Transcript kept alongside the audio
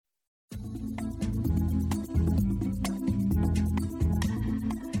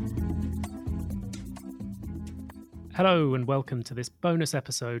Hello and welcome to this bonus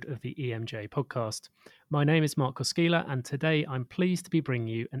episode of the EMJ podcast. My name is Mark Koskila and today I'm pleased to be bringing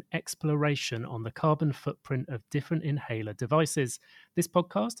you an exploration on the carbon footprint of different inhaler devices. This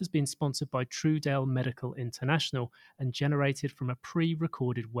podcast has been sponsored by Trudell Medical International and generated from a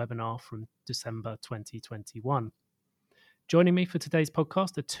pre-recorded webinar from December 2021. Joining me for today's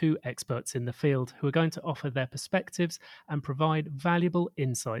podcast are two experts in the field who are going to offer their perspectives and provide valuable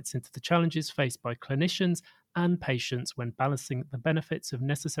insights into the challenges faced by clinicians and patients when balancing the benefits of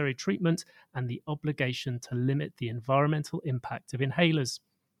necessary treatment and the obligation to limit the environmental impact of inhalers.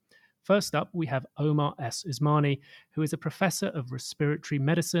 First up, we have Omar S. Usmani, who is a professor of respiratory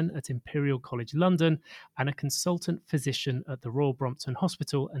medicine at Imperial College London and a consultant physician at the Royal Brompton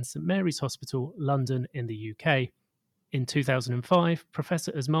Hospital and St Mary's Hospital, London in the UK. In 2005,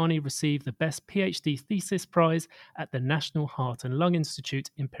 Professor Usmani received the Best PhD Thesis Prize at the National Heart and Lung Institute,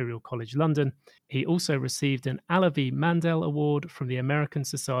 Imperial College London. He also received an Alavi Mandel Award from the American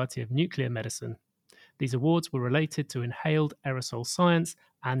Society of Nuclear Medicine. These awards were related to inhaled aerosol science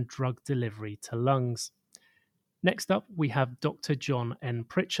and drug delivery to lungs. Next up, we have Dr. John N.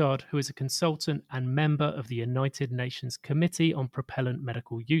 Pritchard, who is a consultant and member of the United Nations Committee on Propellant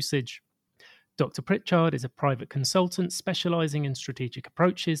Medical Usage. Dr. Pritchard is a private consultant specializing in strategic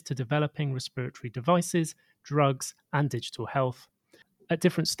approaches to developing respiratory devices, drugs, and digital health. At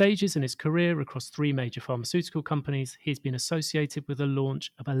different stages in his career across three major pharmaceutical companies, he's been associated with the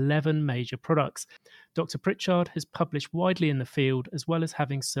launch of 11 major products. Dr. Pritchard has published widely in the field, as well as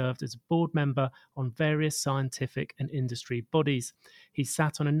having served as a board member on various scientific and industry bodies. He's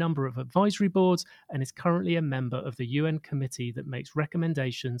sat on a number of advisory boards and is currently a member of the UN committee that makes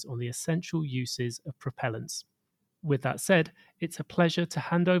recommendations on the essential uses of propellants. With that said, it's a pleasure to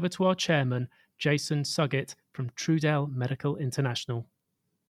hand over to our chairman, Jason Suggett from Trudell Medical International.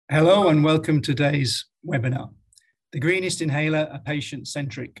 Hello and welcome to today's webinar, The Greenest Inhaler, a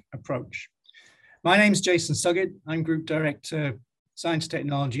Patient-Centric Approach. My name is Jason Suggett. I'm Group Director, Science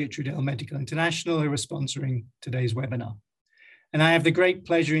Technology at Trudell Medical International, who are sponsoring today's webinar. And I have the great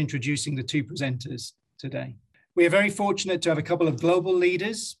pleasure introducing the two presenters today. We are very fortunate to have a couple of global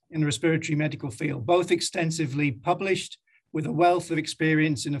leaders in the respiratory medical field, both extensively published with a wealth of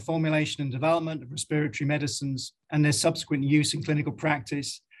experience in the formulation and development of respiratory medicines and their subsequent use in clinical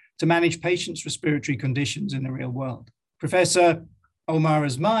practice to manage patients' respiratory conditions in the real world. Professor Omar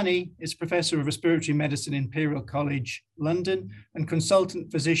Usmani is Professor of Respiratory Medicine in Imperial College London and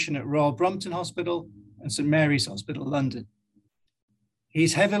consultant physician at Royal Brompton Hospital and St Mary's Hospital, London.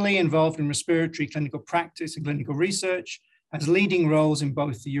 He's heavily involved in respiratory clinical practice and clinical research, has leading roles in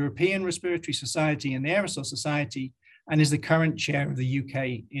both the European Respiratory Society and the Aerosol Society, and is the current chair of the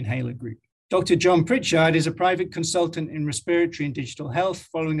UK Inhaler Group. Dr. John Pritchard is a private consultant in respiratory and digital health,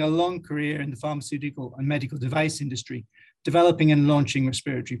 following a long career in the pharmaceutical and medical device industry, developing and launching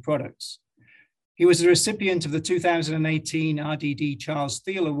respiratory products. He was the recipient of the 2018 RDD Charles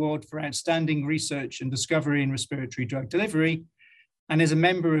Thiel Award for Outstanding Research and Discovery in Respiratory Drug Delivery, and is a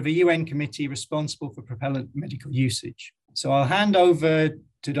member of a UN committee responsible for propellant medical usage. So I'll hand over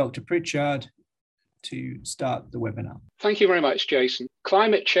to Dr. Pritchard to start the webinar. Thank you very much, Jason.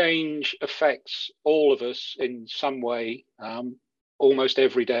 Climate change affects all of us in some way, almost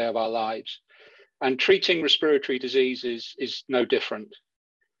every day of our lives, and treating respiratory diseases is no different.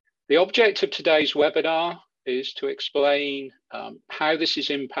 The object of today's webinar is to explain how this is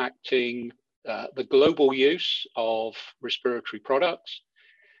impacting the global use of respiratory products,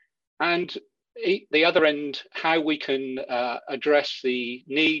 and the other end, how we can address the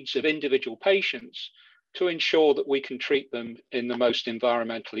needs of individual patients to ensure that we can treat them in the most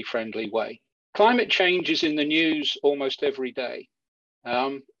environmentally friendly way. Climate change is in the news almost every day.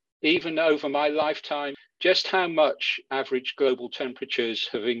 Even over my lifetime, just how much average global temperatures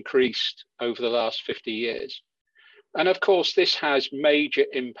have increased over the last 50 years. And of course, this has major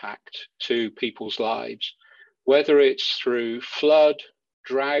impact to people's lives, whether it's through flood,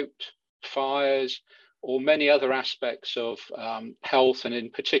 drought, fires, or many other aspects of health, and in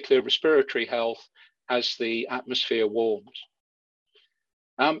particular respiratory health, as the atmosphere warms.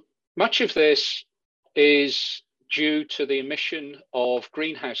 Much of this is due to the emission of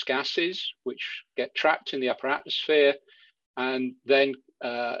greenhouse gases, which get trapped in the upper atmosphere and then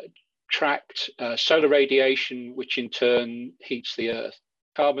tracked solar radiation, which in turn heats the earth.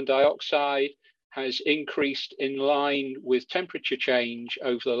 Carbon dioxide has increased in line with temperature change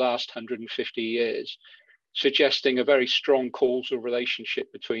over the last 150 years, suggesting a very strong causal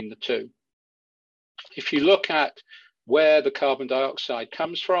relationship between the two. If you look at where the carbon dioxide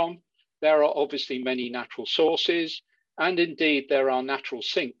comes from, there are obviously many natural sources, And indeed, there are natural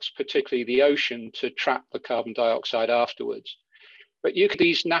sinks, particularly the ocean, to trap the carbon dioxide afterwards. But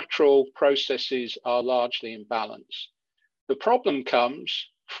these natural processes are largely in balance. The problem comes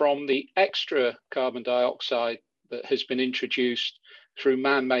from the extra carbon dioxide that has been introduced through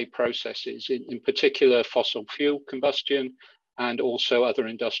man-made processes, in particular fossil fuel combustion and also other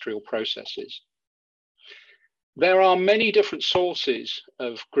industrial processes. There are many different sources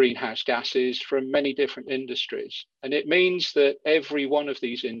of greenhouse gases from many different industries, and it means that every one of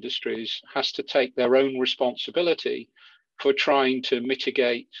these industries has to take their own responsibility for trying to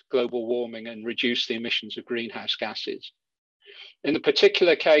mitigate global warming and reduce the emissions of greenhouse gases. In the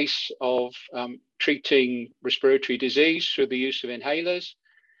particular case of treating respiratory disease through the use of inhalers,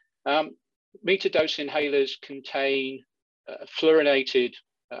 metered-dose inhalers contain fluorinated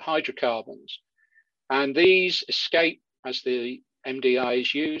hydrocarbons, and these escape as the MDI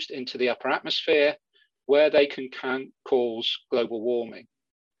is used into the upper atmosphere, where they can cause global warming.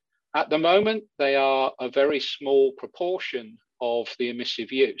 At the moment, they are a very small proportion of the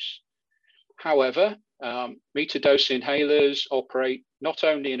emissive use. However, metered-dose inhalers operate not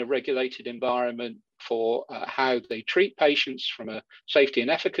only in a regulated environment for how they treat patients from a safety and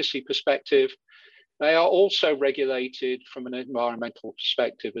efficacy perspective, they are also regulated from an environmental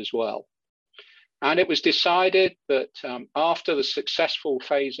perspective as well. And it was decided that after the successful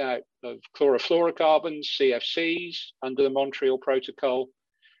phase out of chlorofluorocarbons, CFCs, under the Montreal Protocol,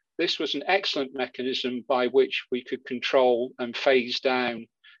 this was an excellent mechanism by which we could control and phase down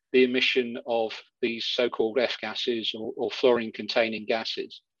the emission of these so-called F gases or fluorine-containing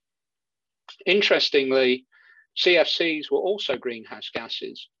gases. Interestingly, CFCs were also greenhouse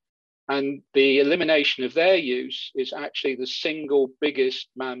gases, and the elimination of their use is actually the single biggest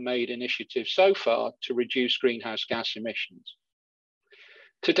man-made initiative so far to reduce greenhouse gas emissions.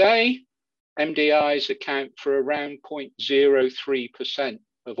 Today, MDIs account for around 0.03%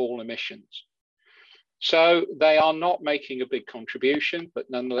 of all emissions. So they are not making a big contribution, but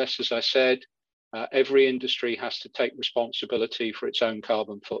nonetheless, as I said, every industry has to take responsibility for its own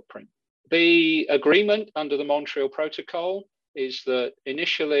carbon footprint. The agreement under the Montreal Protocol is that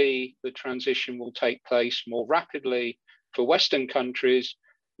initially the transition will take place more rapidly for Western countries,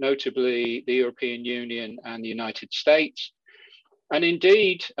 notably the European Union and the United States. And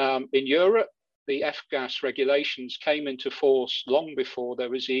indeed, in Europe, the F-gas regulations came into force long before there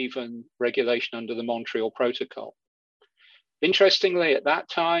was even regulation under the Montreal Protocol. Interestingly, at that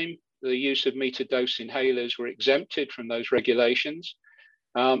time, the use of metered-dose inhalers were exempted from those regulations.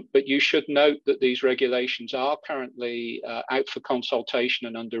 But you should note that these regulations are currently out for consultation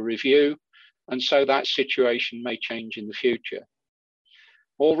and under review, and so that situation may change in the future.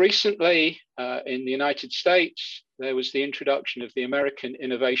 More recently, in the United States, there was the introduction of the American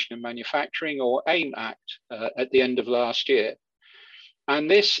Innovation and Manufacturing, or AIM Act, at the end of last year. And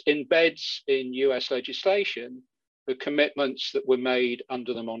this embeds in US legislation the commitments that were made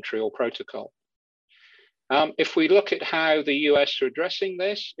under the Montreal Protocol. If we look at how the US are addressing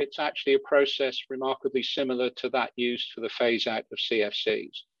this, it's actually a process remarkably similar to that used for the phase out of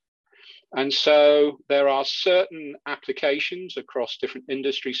CFCs. And so there are certain applications across different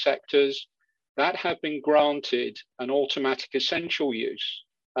industry sectors that have been granted an automatic essential use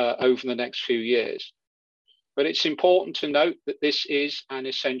over the next few years. But it's important to note that this is an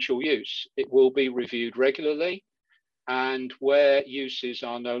essential use. It will be reviewed regularly, and where uses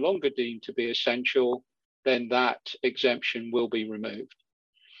are no longer deemed to be essential, then that exemption will be removed.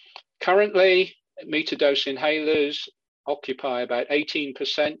 Currently, metered-dose inhalers occupy about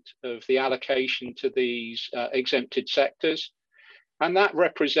 18% of the allocation to these exempted sectors, and that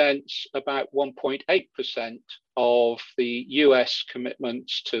represents about 1.8% of the US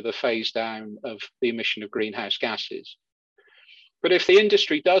commitments to the phase down of the emission of greenhouse gases. But if the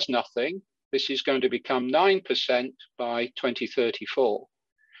industry does nothing, this is going to become 9% by 2034.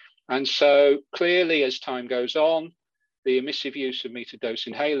 And so clearly, as time goes on, the emissive use of metered-dose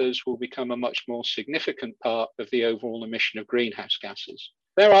inhalers will become a much more significant part of the overall emission of greenhouse gases.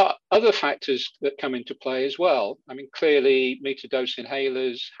 There are other factors that come into play as well. I mean, clearly, metered-dose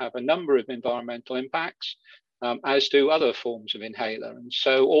inhalers have a number of environmental impacts, as do other forms of inhaler. And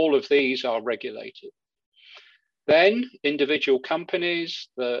so all of these are regulated. Then individual companies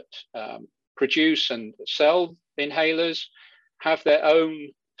that produce and sell inhalers have their own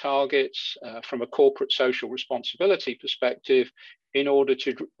targets from a corporate social responsibility perspective in order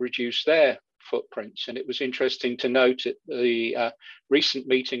to reduce their footprints. And it was interesting to note at the recent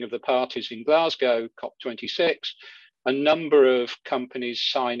meeting of the parties in Glasgow, COP26, a number of companies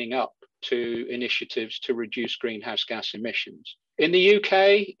signing up to initiatives to reduce greenhouse gas emissions. In the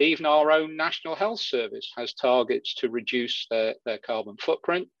UK, even our own National Health Service has targets to reduce their carbon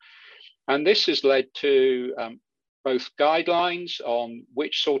footprint. And this has led to both guidelines on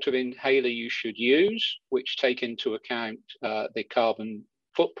which sort of inhaler you should use, which take into account the carbon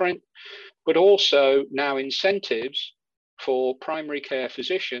footprint, but also now incentives for primary care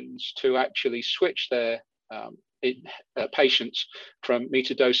physicians to actually switch their patients from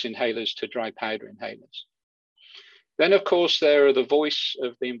metered-dose inhalers to dry powder inhalers. Then, of course, there are the voice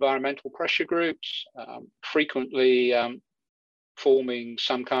of the environmental pressure groups, frequently forming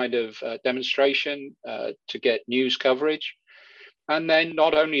some kind of demonstration to get news coverage. And then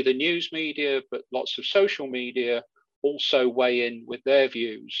not only the news media, but lots of social media also weigh in with their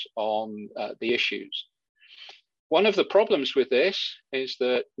views on the issues. One of the problems with this is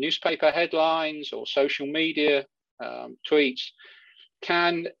that newspaper headlines or social media tweets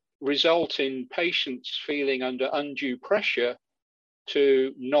can result in patients feeling under undue pressure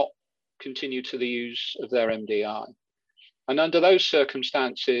to not continue to the use of their MDI. And under those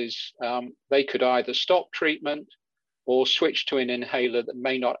circumstances, they could either stop treatment or switch to an inhaler that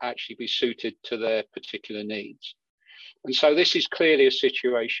may not actually be suited to their particular needs. And so this is clearly a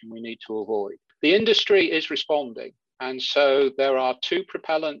situation we need to avoid. The industry is responding. And so there are two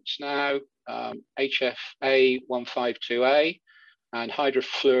propellants now, HFA-152A and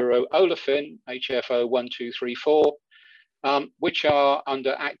hydrofluoroolefin, HFO-1234, which are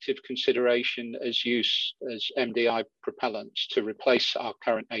under active consideration as use as MDI propellants to replace our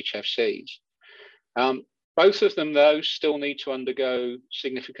current HFCs. Both of them, though, still need to undergo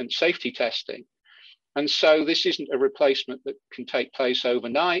significant safety testing. And so this isn't a replacement that can take place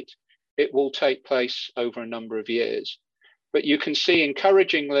overnight. It will take place over a number of years. But you can see,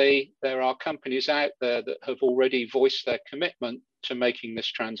 encouragingly, there are companies out there that have already voiced their commitment to making this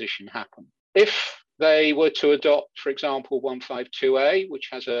transition happen. If they were to adopt, for example, 152A, which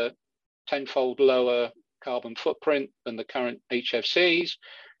has a 10-fold lower carbon footprint than the current HFCs,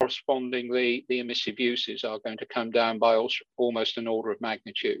 correspondingly, the emissive uses are going to come down by almost an order of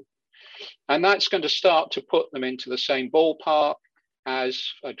magnitude. And that's going to start to put them into the same ballpark as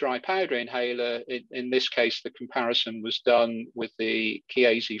a dry powder inhaler. In this case, the comparison was done with the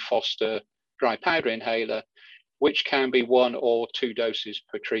Chiesi Foster dry powder inhaler, which can be 1 or 2 doses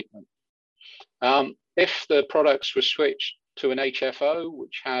per treatment. If the products were switched to an HFO,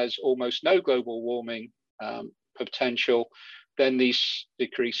 which has almost no global warming potential, then these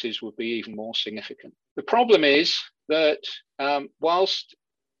decreases would be even more significant. The problem is that whilst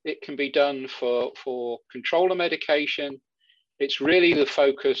it can be done for controller medication, it's really the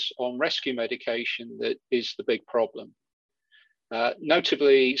focus on rescue medication that is the big problem.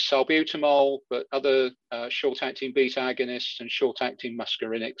 Notably salbutamol, but other short-acting beta agonists and short-acting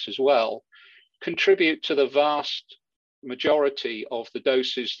muscarinics as well, contribute to the vast majority of the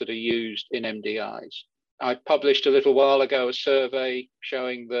doses that are used in MDIs. I published a little while ago a survey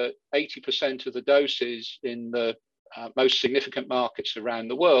showing that 80% of the doses in the most significant markets around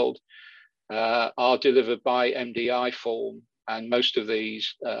the world are delivered by MDI form, and most of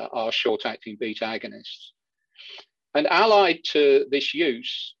these are short-acting beta agonists. And allied to this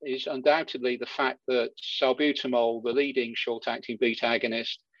use is undoubtedly the fact that salbutamol, the leading short-acting beta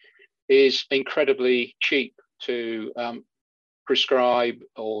agonist, is incredibly cheap to prescribe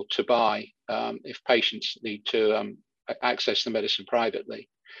or to buy if patients need to access the medicine privately.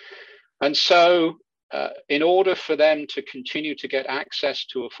 And so in order for them to continue to get access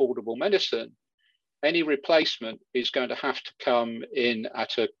to affordable medicine, any replacement is going to have to come in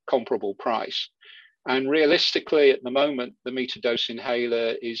at a comparable price. And realistically, at the moment, the metered-dose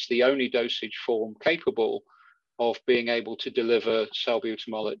inhaler is the only dosage form capable of being able to deliver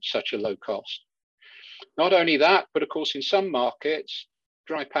salbutamol at such a low cost. Not only that, but of course, in some markets,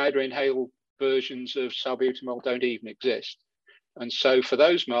 dry powder inhaled versions of salbutamol don't even exist. And so for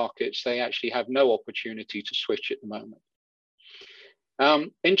those markets, they actually have no opportunity to switch at the moment.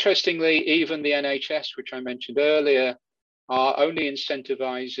 Interestingly, even the NHS, which I mentioned earlier, are only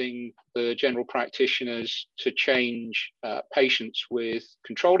incentivizing the general practitioners to change patients with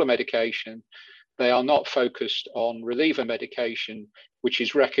controller medication. They are not focused on reliever medication, which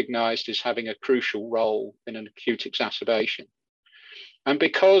is recognized as having a crucial role in an acute exacerbation. And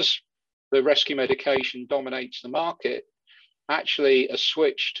because the rescue medication dominates the market, actually a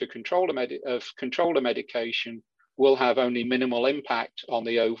switch to controller medication will have only minimal impact on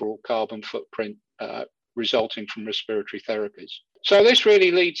the overall carbon footprint resulting from respiratory therapies. So this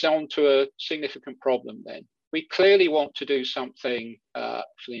really leads on to a significant problem then. We clearly want to do something for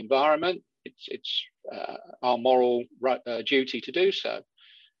the environment. It's our moral duty to do so.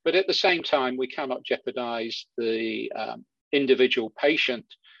 But at the same time, we cannot jeopardize the individual patient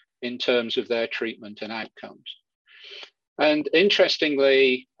in terms of their treatment and outcomes. And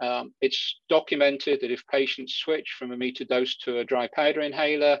interestingly, it's documented that if patients switch from a metered dose to a dry powder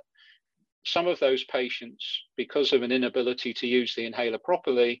inhaler, some of those patients, because of an inability to use the inhaler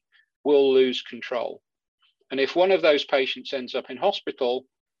properly, will lose control. And if one of those patients ends up in hospital,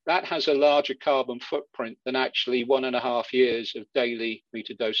 that has a larger carbon footprint than actually 1.5 years of daily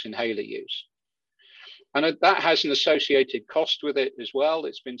metered dose inhaler use. And that has an associated cost with it as well.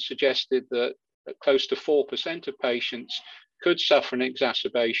 It's been suggested that close to 4% of patients could suffer an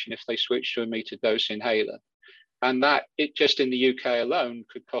exacerbation if they switch to a metered dose inhaler. And that, it just in the UK alone,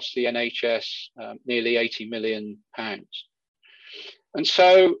 could cost the NHS nearly £80 million. And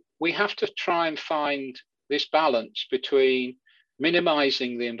so we have to try and find this balance between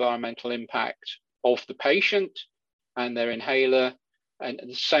minimizing the environmental impact of the patient and their inhaler, and at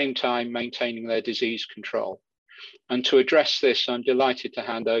the same time maintaining their disease control. And to address this, I'm delighted to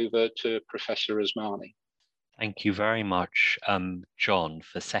hand over to Professor Usmani. Thank you very much, John,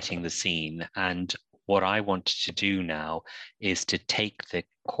 for setting the scene. And what I want to do now is to take the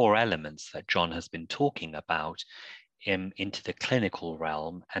core elements that John has been talking about into the clinical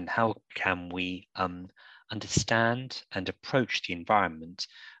realm, and how can we understand and approach the environment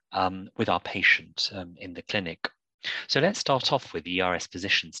with our patient in the clinic. So let's start off with the ERS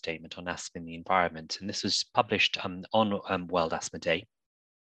position statement on asthma in the environment. And this was published on World Asthma Day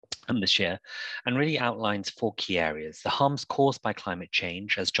this year, and really outlines 4 key areas: the harms caused by climate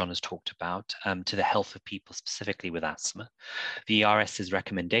change, as John has talked about, to the health of people specifically with asthma, the ERS's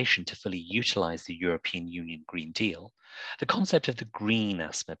recommendation to fully utilize the European Union Green Deal, the concept of the green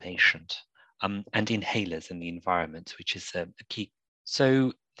asthma patient, and inhalers in the environment, which is a key.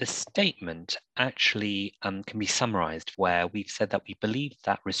 So the statement actually can be summarized where we've said that we believe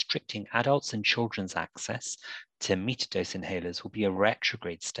that restricting adults and children's access to metered dose inhalers will be a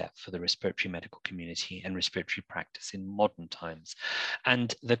retrograde step for the respiratory medical community and respiratory practice in modern times.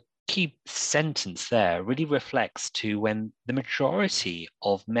 And the key sentence there really reflects to when the majority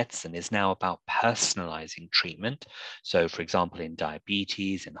of medicine is now about personalizing treatment. So for example, in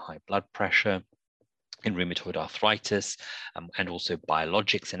diabetes, in high blood pressure, in rheumatoid arthritis, and also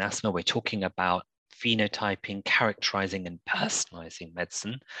biologics in asthma, we're talking about phenotyping, characterizing, and personalizing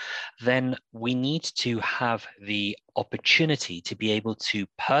medicine, then we need to have the opportunity to be able to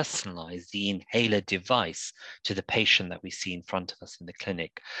personalize the inhaler device to the patient that we see in front of us in the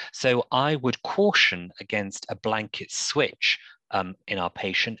clinic. So I would caution against a blanket switch in our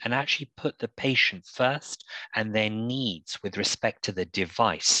patient, and actually put the patient first and their needs with respect to the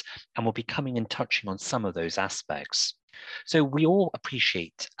device. And we'll be coming and touching on some of those aspects. So we all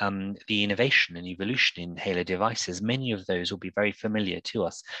appreciate the innovation and evolution in inhaler devices. Many of those will be very familiar to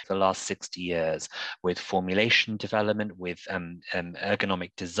us for the last 60 years, with formulation development, with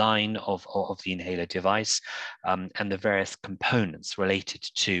ergonomic design of the inhaler device, and the various components related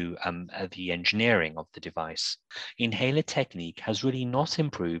to the engineering of the device. Inhaler technique has really not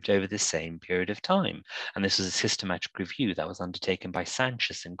improved over the same period of time. And this is a systematic review that was undertaken by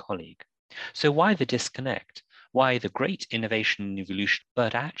Sanchez and colleague. So why the disconnect? Why the great innovation and evolution,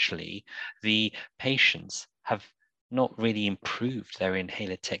 but actually the patients have not really improved their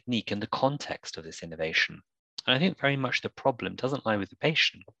inhaler technique in the context of this innovation? And I think very much the problem doesn't lie with the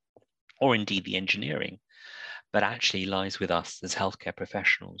patient or indeed the engineering, but actually lies with us as healthcare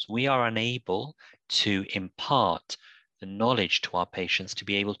professionals. We are unable to impart the knowledge to our patients to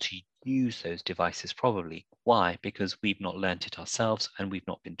be able to use those devices properly. Why? Because we've not learned it ourselves, and we've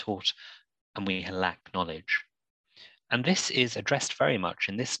not been taught, and we lack knowledge. And this is addressed very much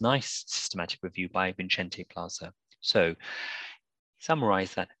in this nice systematic review by Vincente Plaza. So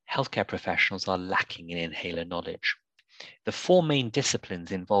summarize that healthcare professionals are lacking in inhaler knowledge. The 4 main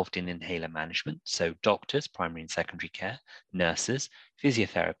disciplines involved in inhaler management, so doctors, primary and secondary care, nurses,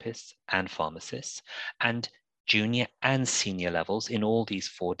 physiotherapists, and pharmacists, and junior and senior levels in all these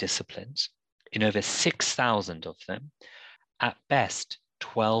 4 disciplines. In over 6,000 of them, at best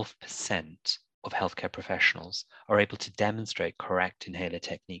 12% of healthcare professionals are able to demonstrate correct inhaler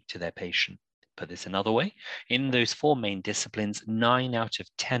technique to their patient. Put this another way, in those 4 main disciplines, 9 out of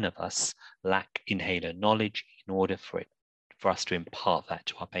 10 of us lack inhaler knowledge in order for us to impart that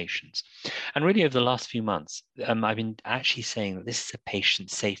to our patients. And really over the last few months, I've been actually saying that this is a patient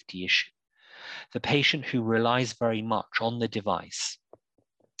safety issue. The patient who relies very much on the device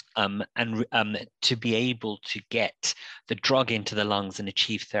and to be able to get the drug into the lungs and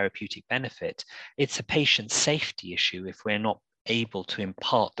achieve therapeutic benefit, it's a patient safety issue if we're not able to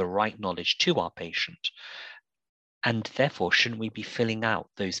impart the right knowledge to our patient. And therefore, shouldn't we be filling out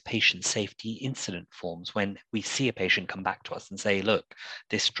those patient safety incident forms when we see a patient come back to us and say, look,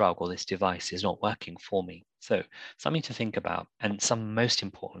 this drug or this device is not working for me? So something to think about. And most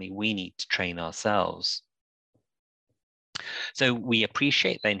importantly, we need to train ourselves. So we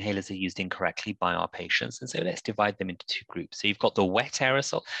appreciate that inhalers are used incorrectly by our patients. And so let's divide them into two groups. So you've got the wet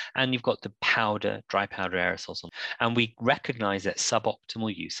aerosol and you've got the powder, dry powder aerosols. And we recognize that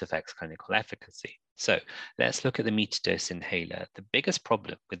suboptimal use affects clinical efficacy. So let's look at the metered-dose inhaler. The biggest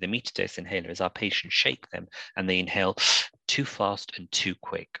problem with the metered-dose inhaler is our patients shake them and they inhale too fast and too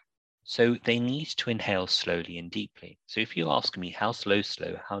quick. So they need to inhale slowly and deeply. So if you ask me how slow,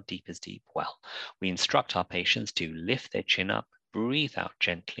 how deep is deep? Well, we instruct our patients to lift their chin up, breathe out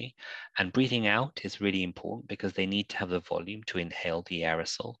gently, and breathing out is really important because they need to have the volume to inhale the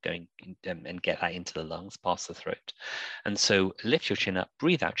aerosol going and get that into the lungs, past the throat. And so lift your chin up,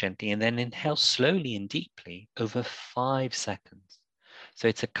 breathe out gently, and then inhale slowly and deeply over 5 seconds. So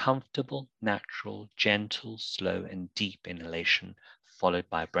it's a comfortable, natural, gentle, slow, and deep inhalation followed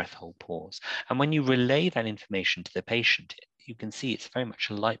by a breath hold pause. And when you relay that information to the patient, you can see it's very much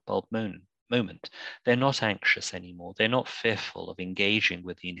a light bulb moment. They're not anxious anymore. They're not fearful of engaging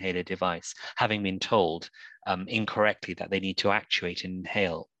with the inhaler device, having been told incorrectly that they need to actuate and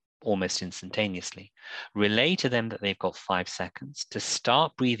inhale almost instantaneously. Relay to them that they've got 5 seconds to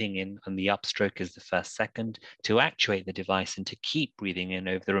start breathing in, and the upstroke is the first second, to actuate the device and to keep breathing in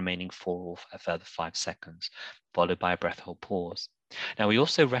over the remaining 4 or a further 5 seconds, followed by a breath hold pause. Now, we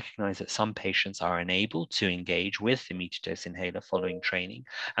also recognize that some patients are unable to engage with the metered-dose inhaler following training,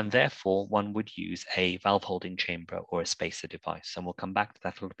 and therefore one would use a valve holding chamber or a spacer device. And we'll come back to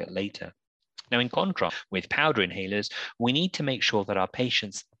that a little bit later. Now, in contrast with powder inhalers, we need to make sure that our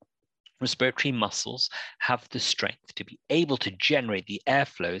patients' respiratory muscles have the strength to be able to generate the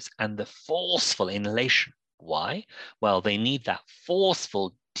airflows and the forceful inhalation. Why? Well, they need that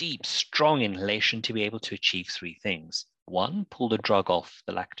forceful, deep, strong inhalation to be able to achieve 3 things. 1, pull the drug off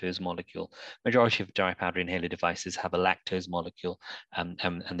the lactose molecule. Majority of dry powder inhaler devices have a lactose molecule and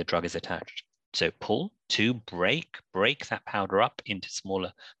the drug is attached. So pull. 2, break that powder up into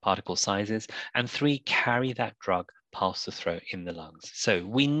smaller particle sizes. And 3, carry that drug past the throat in the lungs. So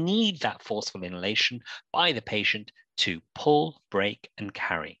we need that forceful inhalation by the patient to pull, break, and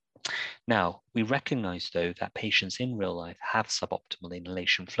carry. Now, we recognize, though, that patients in real life have suboptimal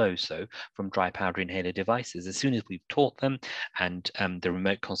inhalation flow. So from dry powder inhaler devices, as soon as we've taught them and the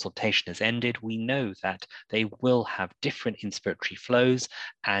remote consultation has ended, we know that they will have different inspiratory flows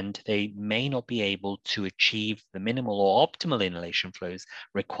and they may not be able to achieve the minimal or optimal inhalation flows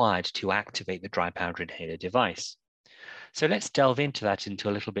required to activate the dry powder inhaler device. So let's delve into that into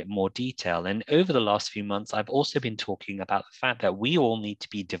a little bit more detail. And over the last few months, I've also been talking about the fact that we all need to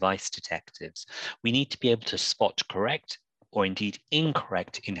be device detectives. We need to be able to spot correct or indeed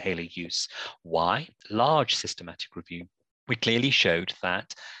incorrect inhaler use. Why? Large systematic review. We clearly showed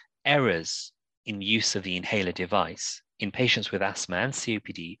that errors in use of the inhaler device in patients with asthma and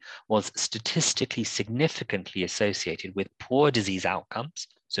COPD was statistically significantly associated with poor disease outcomes,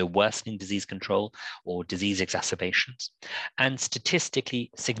 so worsening disease control or disease exacerbations, and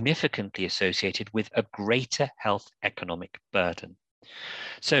statistically significantly associated with a greater health economic burden.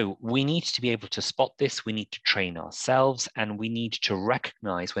 So we need to be able to spot this, we need to train ourselves, and we need to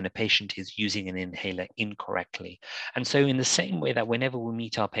recognize when a patient is using an inhaler incorrectly. And so in the same way that whenever we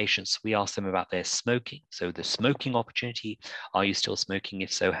meet our patients, we ask them about their smoking. So the smoking opportunity, are you still smoking?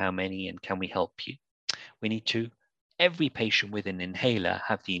 If so, how many? And can we help you? We need to every patient with an inhaler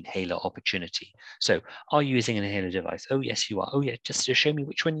have the inhaler opportunity. So are you using an inhaler device? Oh, yes, you are. Oh, yeah, just to show me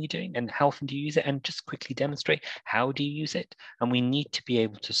which one you're doing and how often do you use it, and just quickly demonstrate how do you use it. And we need to be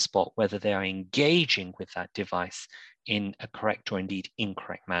able to spot whether they are engaging with that device in a correct or indeed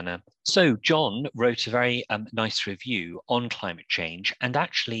incorrect manner. So John wrote a very nice review on climate change, and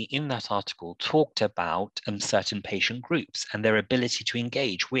actually in that article talked about certain patient groups and their ability to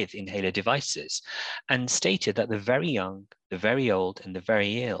engage with inhaler devices, and stated that the very young, the very old, and the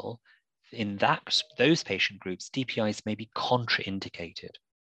very ill, in those patient groups, DPIs may be contraindicated.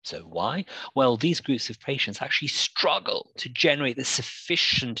 So why? Well, these groups of patients actually struggle to generate the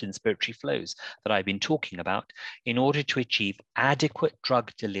sufficient inspiratory flows that I've been talking about in order to achieve adequate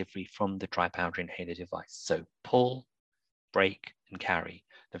drug delivery from the dry powder inhaler device. So pull, break, and carry.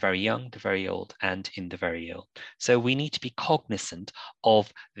 The very young, the very old, and in the very ill. So we need to be cognizant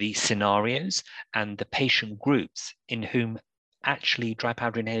of the scenarios and the patient groups in whom actually dry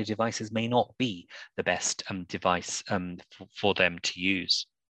powder inhaler devices may not be the best device for them to use.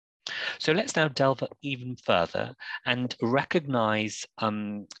 So let's now delve even further and recognize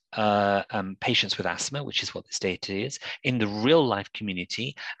patients with asthma, which is what this data is, in the real life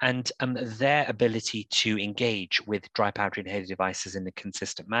community, and their ability to engage with dry powder inhaler devices in a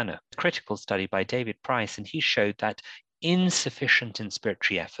consistent manner. A critical study by David Price, and he showed that insufficient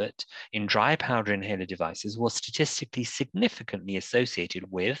inspiratory effort in dry powder inhaler devices was statistically significantly associated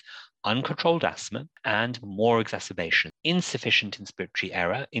with uncontrolled asthma and more exacerbation. Insufficient inspiratory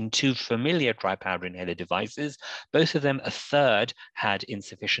error in 2 familiar dry powder inhaler devices, both of them a third had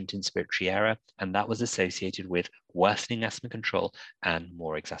insufficient inspiratory error, and that was associated with worsening asthma control and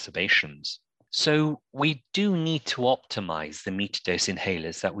more exacerbations. So we do need to optimize the metered-dose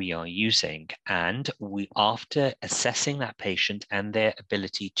inhalers that we are using. And after assessing that patient and their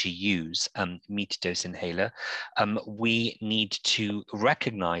ability to use metered-dose inhaler, we need to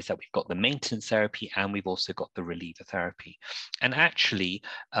recognize that we've got the maintenance therapy and we've also got the reliever therapy. And actually,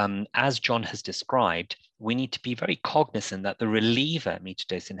 as John has described, we need to be very cognizant that the reliever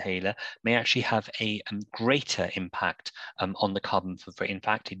metered-dose inhaler may actually have a greater impact on the carbon footprint. In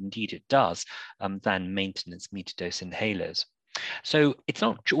fact, indeed it does, than maintenance metered-dose inhalers. So it's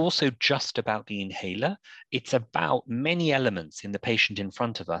not also just about the inhaler, it's about many elements in the patient in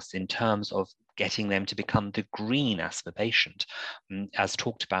front of us in terms of getting them to become the green asthma patient, as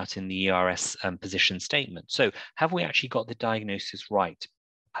talked about in the ERS position statement. So have we actually got the diagnosis right?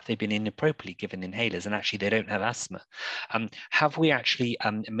 Have they been inappropriately given inhalers and actually they don't have asthma? Have we actually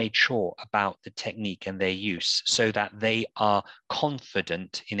made sure about the technique and their use so that they are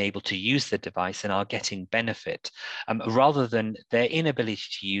confident in able to use the device and are getting benefit, rather than their inability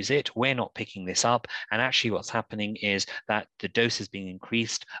to use it, we're not picking this up, and actually what's happening is that the dose is being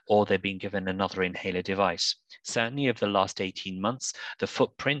increased or they're being given another inhaler device. Certainly over the last 18 months, the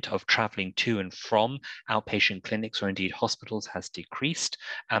footprint of traveling to and from outpatient clinics or indeed hospitals has decreased.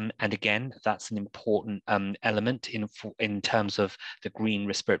 And again, that's an important element in terms of the green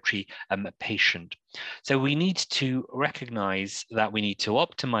respiratory patient. So we need to recognize that we need to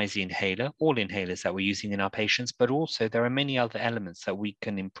optimize the inhaler, all inhalers that we're using in our patients, but also there are many other elements that we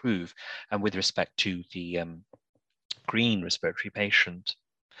can improve with respect to the green respiratory patient.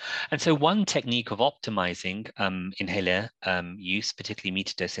 And so one technique of optimizing inhaler use, particularly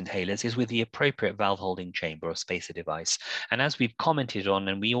metered-dose inhalers, is with the appropriate valve holding chamber or spacer device. And as we've commented on,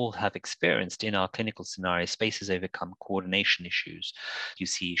 and we all have experienced in our clinical scenario, spacers overcome coordination issues. You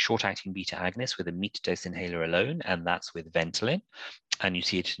see short-acting beta agonists with a metered-dose inhaler alone, and that's with Ventolin. And you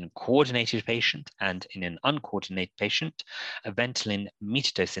see it in a coordinated patient and in an uncoordinated patient, a Ventolin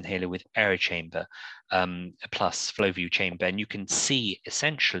metered-dose inhaler with air chamber plus flow view chamber. And you can see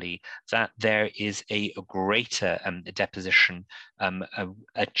essentially that there is a greater deposition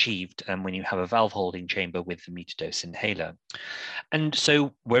achieved when you have a valve holding chamber with the metered-dose inhaler. And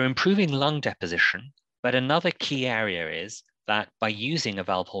so we're improving lung deposition, but another key area is that by using a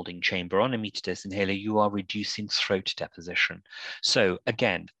valve holding chamber on a metered-dose inhaler, you are reducing throat deposition. So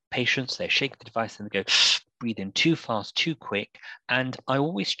again, patients, they shake the device and they go, breathe in too fast, too quick. And I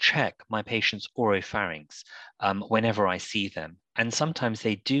always check my patients' oropharynx whenever I see them. And sometimes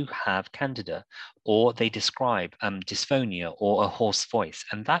they do have candida, or they describe dysphonia or a hoarse voice.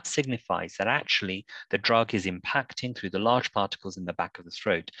 And that signifies that actually the drug is impacting through the large particles in the back of the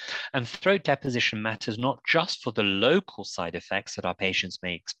throat. And throat deposition matters not just for the local side effects that our patients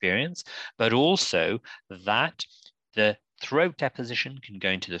may experience, but also that the throat deposition can go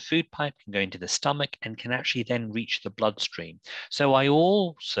into the food pipe, can go into the stomach, and can actually then reach the bloodstream. So I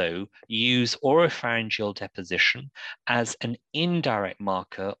also use oropharyngeal deposition as an indirect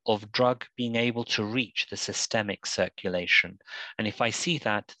marker of drug being able to reach the systemic circulation. And if I see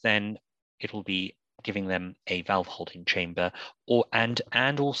that, then it'll be giving them a valve holding chamber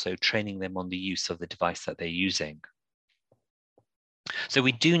and also training them on the use of the device that they're using. So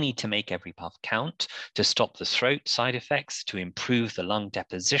we do need to make every puff count to stop the throat side effects, to improve the lung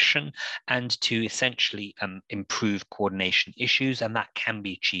deposition, and to essentially improve coordination issues, and that can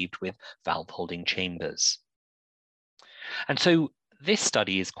be achieved with valve holding chambers. And so this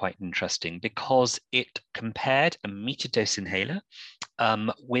study is quite interesting because it compared a metered-dose inhaler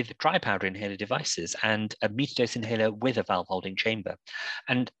with dry powder inhaler devices and a metered-dose inhaler with a valve holding chamber.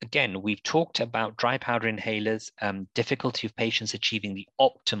 And again, we've talked about dry powder inhalers, difficulty of patients achieving the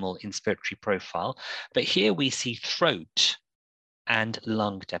optimal inspiratory profile, but here we see throat and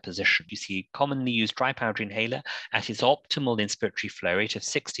lung deposition. You see commonly used dry powder inhaler at its optimal inspiratory flow rate of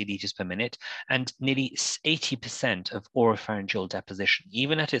 60 liters per minute and nearly 80% of oropharyngeal deposition,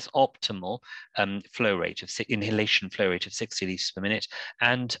 even at its optimal flow rate of inhalation flow rate of 60 liters per minute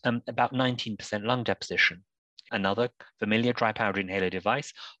and about 19% lung deposition. another familiar dry powder inhaler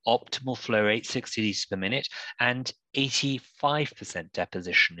device, optimal flow rate 60 liters per minute, and 85%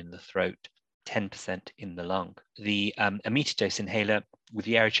 deposition in the throat, 10% in the lung. The a meter dose inhaler with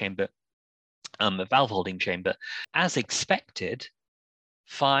the air chamber, a valve holding chamber, as expected,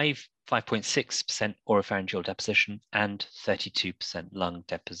 5.6% oropharyngeal deposition and 32% lung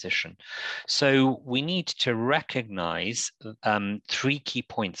deposition. So we need to recognize 3 key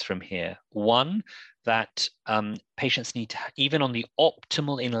points from here. One, that patients need to, even on the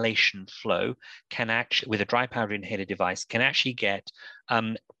optimal inhalation flow, can actually, with a dry powder inhaler device, can actually get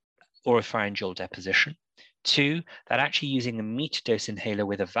oropharyngeal deposition. 2, that actually using a meter dose inhaler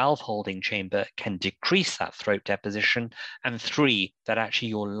with a valve holding chamber can decrease that throat deposition. And 3, that actually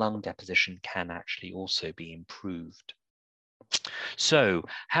your lung deposition can actually also be improved. So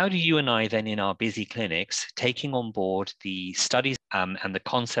how do you and I then in our busy clinics, taking on board the studies and the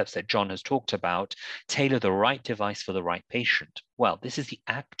concepts that John has talked about, tailor the right device for the right patient? Well, this is the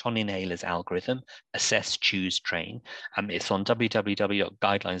Act on Inhalers algorithm, assess, choose, train. It's on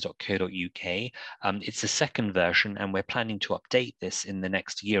www.guidelines.co.uk. It's the second version, and we're planning to update this in the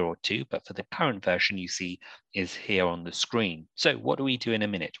next year or 2. But for the current version, you see is here on the screen. So what do we do in a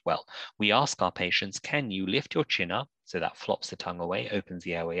minute? Well, we ask our patients, can you lift your chin up? So that flops the tongue away, opens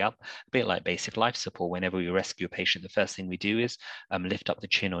the airway up, a bit like basic life support. Whenever we rescue a patient, the first thing we do is lift up the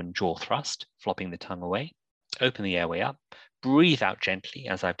chin on jaw thrust, flopping the tongue away, open the airway up, breathe out gently,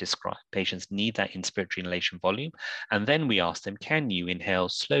 as I've described. Patients need that inspiratory inhalation volume. And then we ask them, can you inhale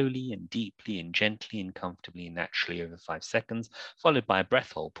slowly and deeply and gently and comfortably and naturally over 5 seconds, followed by a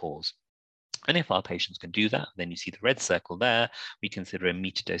breath hold pause. And if our patients can do that, then you see the red circle there, we consider a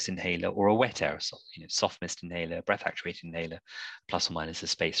meter dose inhaler or a wet aerosol, soft mist inhaler, breath actuated inhaler, plus or minus a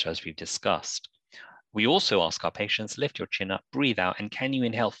spacer, as we've discussed. We also ask our patients, lift your chin up, breathe out, and can you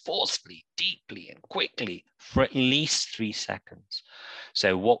inhale forcefully, deeply, and quickly for at least 3 seconds?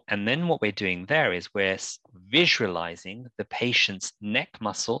 So then what we're doing there is we're visualizing the patient's neck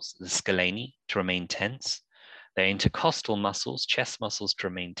muscles, the scalene, to remain tense, their intercostal muscles, chest muscles, to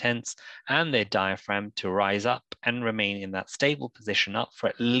remain tense, and their diaphragm to rise up and remain in that stable position up for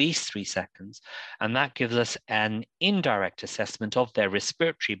at least 3 seconds. And that gives us an indirect assessment of their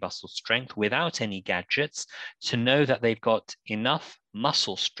respiratory muscle strength without any gadgets to know that they've got enough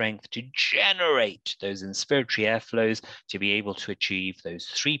muscle strength to generate those inspiratory airflows to be able to achieve those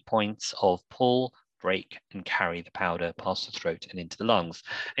 3 points of pull, break, and carry the powder past the throat and into the lungs.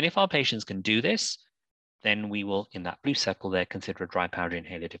 And if our patients can do this, then we will, in that blue circle there, consider a dry powder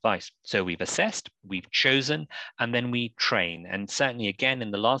inhaler device. So we've assessed, we've chosen, and then we train. And certainly, again, in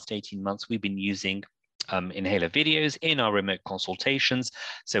the last 18 months, we've been using inhaler videos in our remote consultations.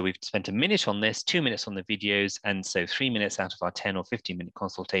 So we've spent a minute on this, 2 minutes on the videos, and so 3 minutes out of our 10 or 15-minute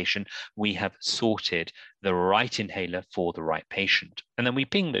consultation, we have sorted the inhaler for the right patient. And then we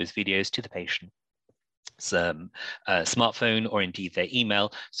ping those videos to the patient, smartphone or indeed their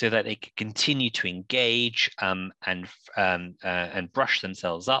email, so that they can continue to engage and brush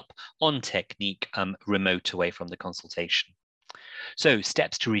themselves up on technique remote away from the consultation. So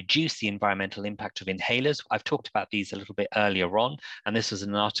steps to reduce the environmental impact of inhalers. I've talked about these a little bit earlier on, and this was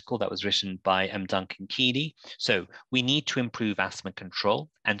an article that was written by Duncan Keeney. So we need to improve asthma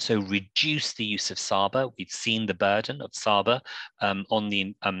control, and so reduce the use of SABA. We've seen the burden of SABA on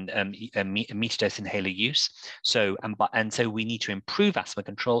the meter dose inhaler use. So so we need to improve asthma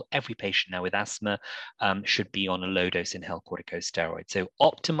control. Every patient now with asthma should be on a low dose inhaled corticosteroid. So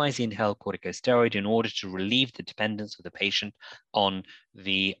optimize the inhaled corticosteroid in order to relieve the dependence of the patient on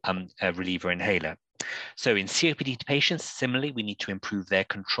the reliever inhaler. So in COPD patients, similarly, we need to improve their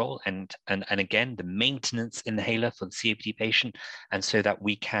control and again, the maintenance inhaler for the COPD patient, and so that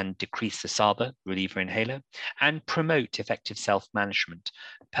we can decrease the SABA reliever inhaler and promote effective self-management.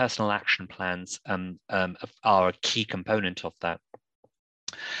 Personal action plans are a key component of that.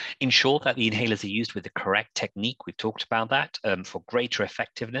 Ensure that the inhalers are used with the correct technique. We've talked about that for greater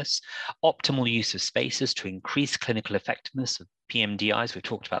effectiveness. Optimal use of spacers to increase clinical effectiveness of PMDIs. We've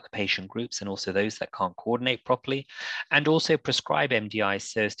talked about the patient groups and also those that can't coordinate properly. And also prescribe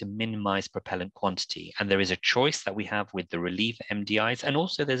MDIs so as to minimize propellant quantity. And there is a choice that we have with the reliever MDIs. And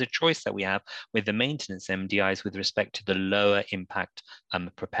also there's a choice that we have with the maintenance MDIs with respect to the lower impact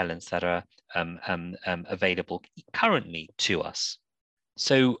propellants that are available currently to us.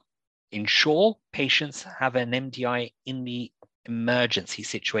 So ensure patients have an MDI in the emergency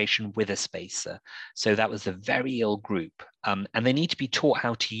situation with a spacer. So that was a very ill group. And they need to be taught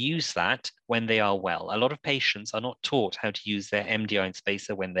how to use that when they are well. A lot of patients are not taught how to use their MDI and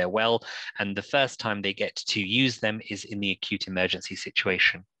spacer when they're well. And the first time they get to use them is in the acute emergency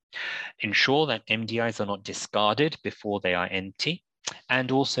situation. Ensure that MDIs are not discarded before they are empty,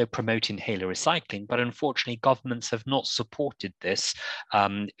 and also promote inhaler recycling. But unfortunately, governments have not supported this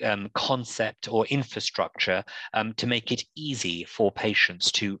concept or infrastructure to make it easy for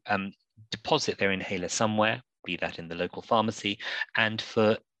patients to deposit their inhaler somewhere, be that in the local pharmacy, and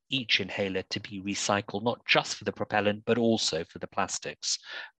for each inhaler to be recycled, not just for the propellant, but also for the plastics.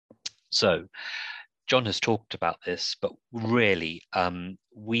 So John has talked about this, but really,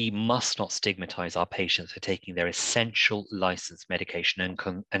 we must not stigmatize our patients for taking their essential licensed medication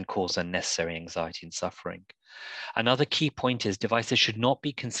and cause unnecessary anxiety and suffering. Another key point is devices should not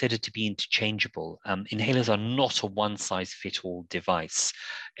be considered to be interchangeable. Inhalers are not a one-size-fits-all device.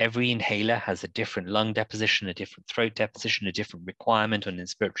 Every inhaler has a different lung deposition, a different throat deposition, a different requirement on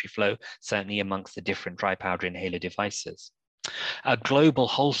inspiratory flow, certainly amongst the different dry powder inhaler devices. A global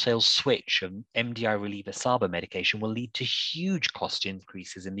wholesale switch of MDI reliever SABA medication will lead to huge cost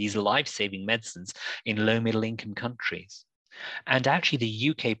increases in these life-saving medicines in low-middle income countries. And actually, the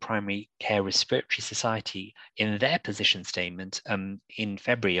UK Primary Care Respiratory Society, in their position statement in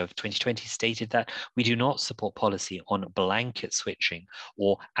February of 2020, stated that we do not support policy on blanket switching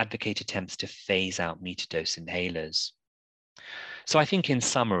or advocate attempts to phase out meter-dose inhalers. So I think in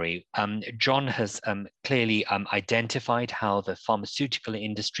summary, John has clearly identified how the pharmaceutical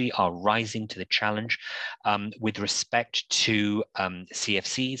industry are rising to the challenge with respect to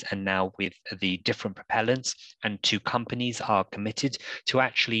CFCs and now with the different propellants, and two companies are committed to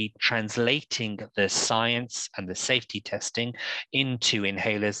actually translating the science and the safety testing into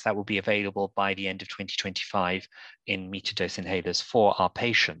inhalers that will be available by the end of 2025 in meter-dose inhalers for our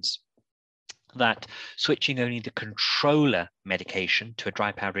patients. That switching only the controller medication to a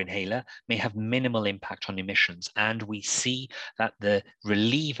dry powder inhaler may have minimal impact on emissions. And we see that the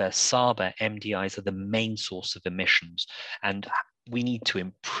reliever SABA MDIs are the main source of emissions. And we need to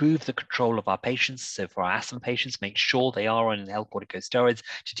improve the control of our patients. So for our asthma patients, make sure they are on inhaled corticosteroids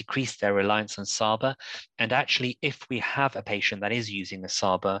to decrease their reliance on SABA. And actually, if we have a patient that is using a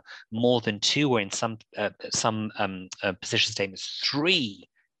SABA more than 2, or in some position statements 3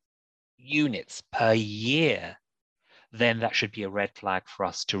 units per year, then that should be a red flag for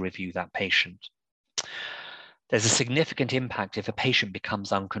us to review that patient. There's a significant impact if a patient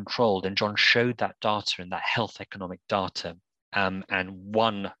becomes uncontrolled, and John showed that data in that health economic data, and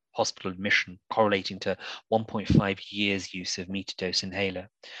one hospital admission correlating to 1.5 years use of meter-dose inhaler.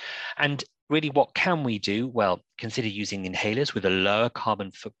 And really, what can we do? Well, consider using inhalers with a lower carbon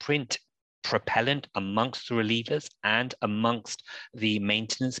footprint propellant amongst the relievers and amongst the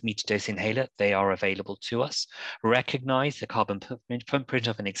maintenance meter-dose inhaler. They are available to us. Recognize the carbon footprint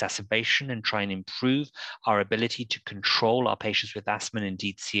of an exacerbation and try and improve our ability to control our patients with asthma and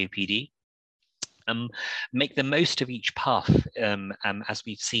indeed COPD. Make the most of each puff, as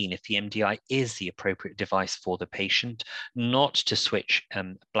we've seen, if the MDI is the appropriate device for the patient, not to switch,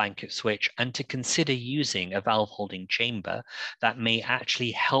 blanket switch, and to consider using a valve holding chamber that may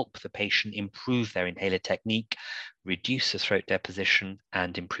actually help the patient improve their inhaler technique, reduce the throat deposition,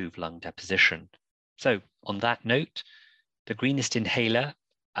 and improve lung deposition. So on that note, the Greenest Inhaler,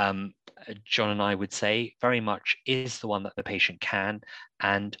 John and I would say, very much is the one that the patient can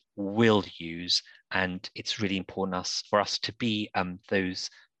and will use. And it's really important for us to be those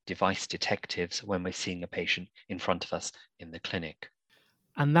device detectives when we're seeing a patient in front of us in the clinic.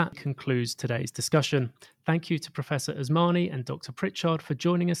 And that concludes today's discussion. Thank you to Professor Usmani and Dr. Pritchard for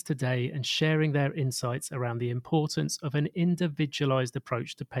joining us today and sharing their insights around the importance of an individualized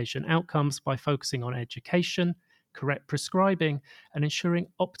approach to patient outcomes by focusing on education, correct prescribing, and ensuring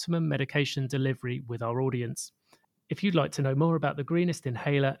optimum medication delivery with our audience. If you'd like to know more about the Greenest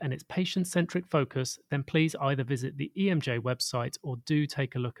Inhaler and its patient-centric focus, then please either visit the EMJ website or do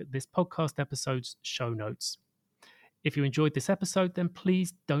take a look at this podcast episode's show notes. If you enjoyed this episode, then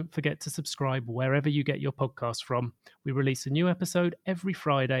please don't forget to subscribe wherever you get your podcasts from. We release a new episode every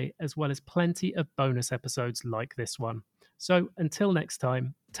Friday, as well as plenty of bonus episodes like this one. So until next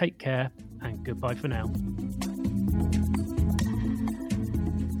time, take care and goodbye for now.